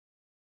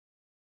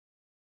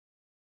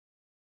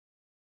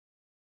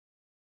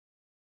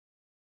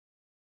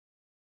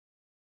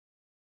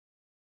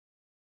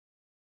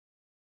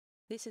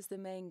This is the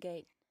main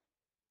gate.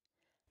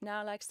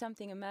 Now, like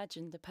something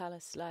imagined, the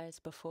palace lies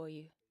before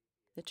you,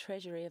 the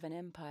treasury of an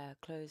empire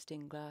closed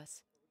in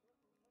glass.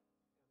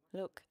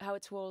 Look how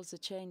its walls are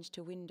changed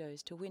to window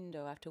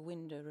after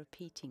window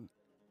repeating,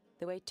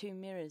 the way two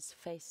mirrors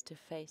face to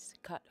face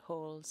cut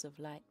halls of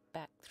light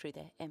back through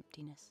their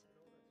emptiness.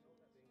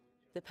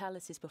 The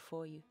palace is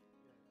before you.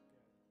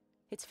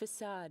 Its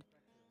facade,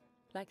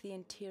 like the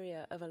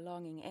interior of a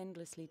longing,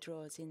 endlessly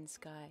draws in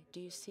sky. Do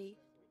you see?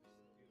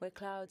 Where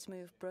clouds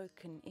move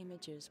broken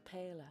images,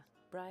 paler,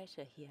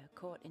 brighter here,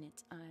 caught in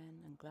its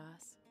iron and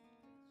glass.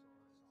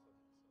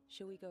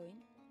 Shall we go in?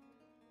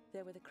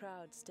 There where the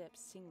crowd steps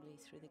singly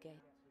through the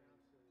gate.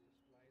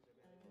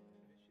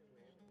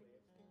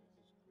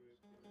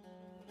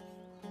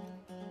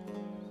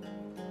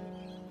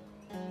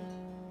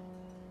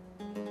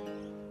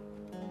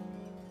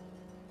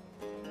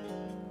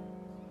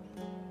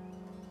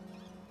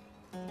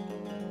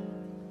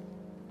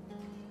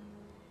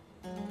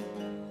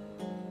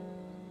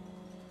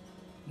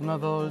 Una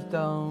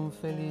volta un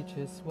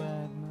felice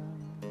swagman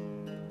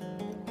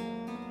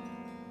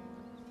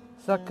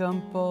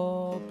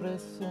s'accampò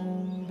presso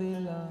un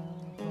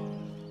villaggio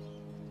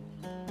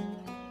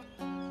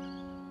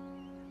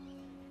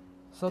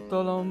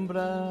sotto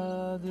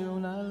l'ombra di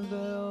un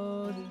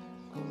albero di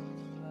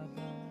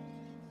colabra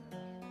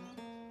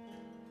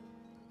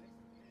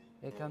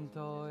e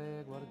cantò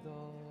e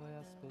guardò e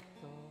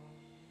aspettò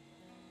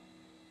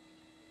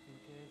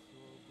finché il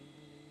suo bimbo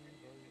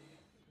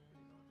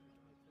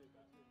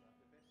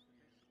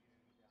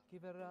chi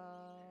verrà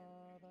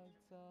a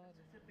balzare.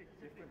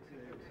 Different to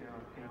how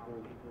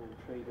people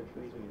treat this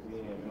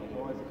museum. It's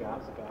always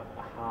about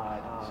a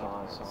hard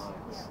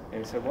science.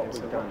 And so what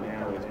we've done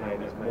now is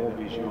made it more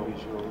visual,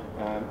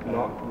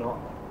 not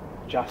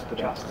just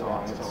about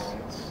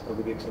science, but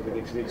with the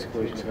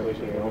exclusion of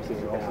everything else.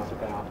 It's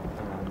about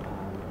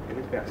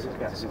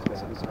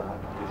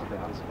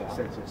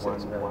sense of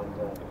wonder.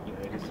 You know,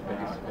 it is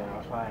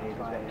about play, it's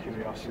about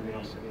curiosity.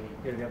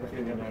 You know, the other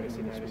thing I notice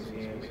in this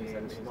museum is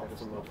that it's not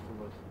full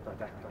of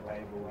didactic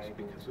labels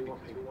because we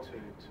want people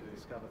to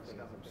discover things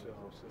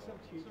themselves. It's not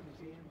a huge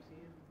museum.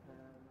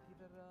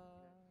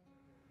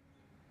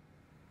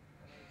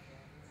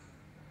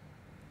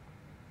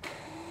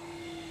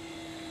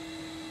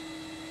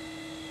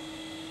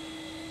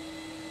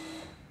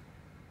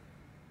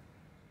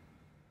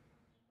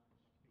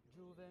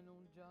 Giuve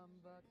non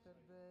giamba per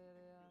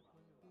bere a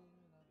quel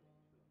villaggio.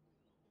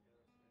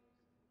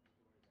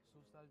 Su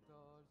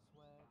saltò il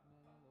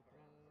swagman e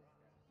lo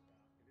prese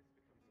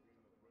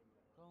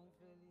con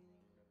felice.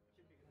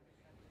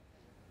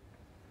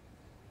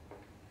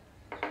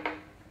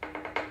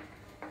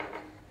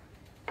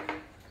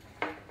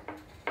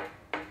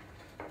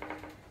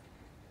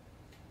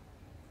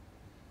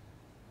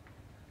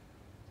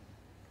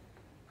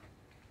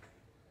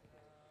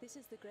 This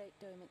is the Great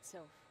Dome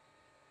itself,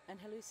 an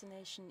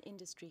hallucination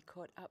industry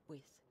caught up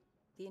with,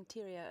 the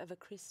interior of a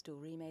crystal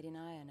remade in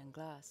iron and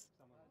glass.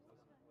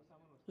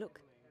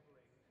 Look,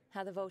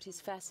 how the vault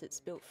is facets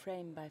built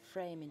frame by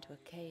frame into a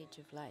cage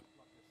of light.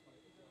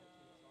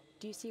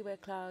 Do you see where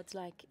clouds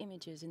like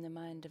images in the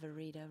mind of a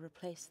reader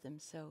replace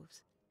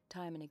themselves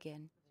time and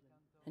again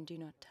and do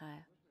not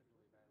tire?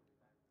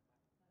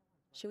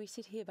 Shall we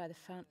sit here by the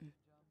fountain?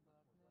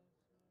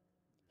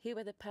 Here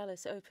where the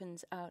palace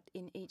opens out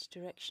in each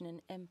direction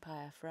an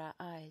empire for our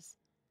eyes.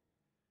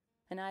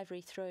 An ivory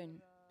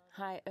throne,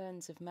 high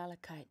urns of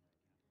malachite,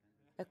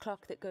 a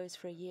clock that goes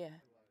for a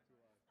year,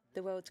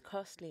 the world's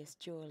costliest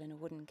jewel in a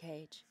wooden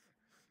cage.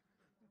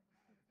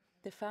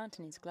 The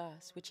fountain is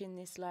glass, which in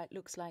this light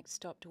looks like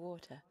stopped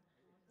water,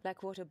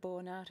 like water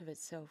born out of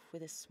itself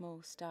with a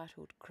small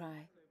startled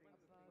cry.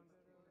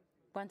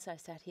 Once I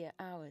sat here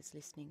hours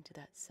listening to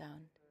that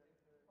sound,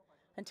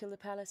 until the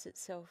palace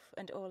itself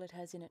and all it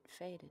has in it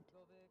faded,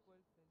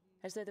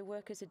 as though the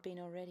workers had been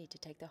all ready to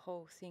take the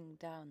whole thing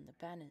down, the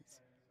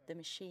banners, the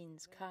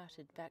machines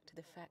carted back to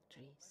the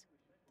factories,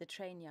 the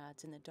train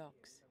yards and the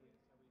docks,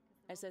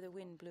 as though the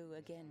wind blew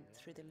again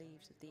through the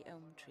leaves of the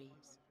elm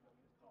trees.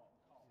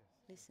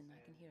 Listen,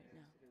 I can hear it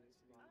now.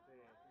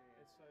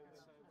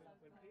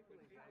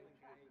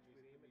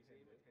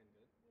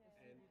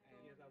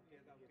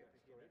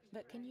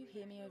 But can you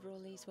hear me over all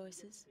these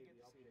voices?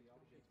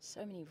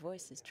 So many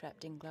voices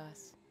trapped in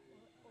glass.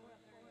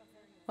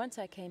 Once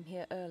I came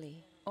here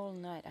early. All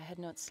night I had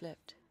not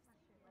slept.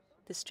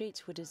 The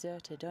streets were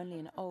deserted, only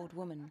an old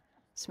woman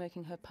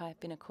smoking her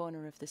pipe in a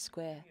corner of the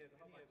square.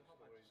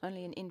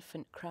 Only an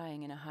infant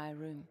crying in a high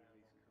room.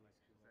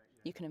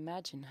 You can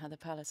imagine how the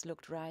palace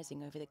looked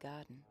rising over the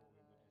garden.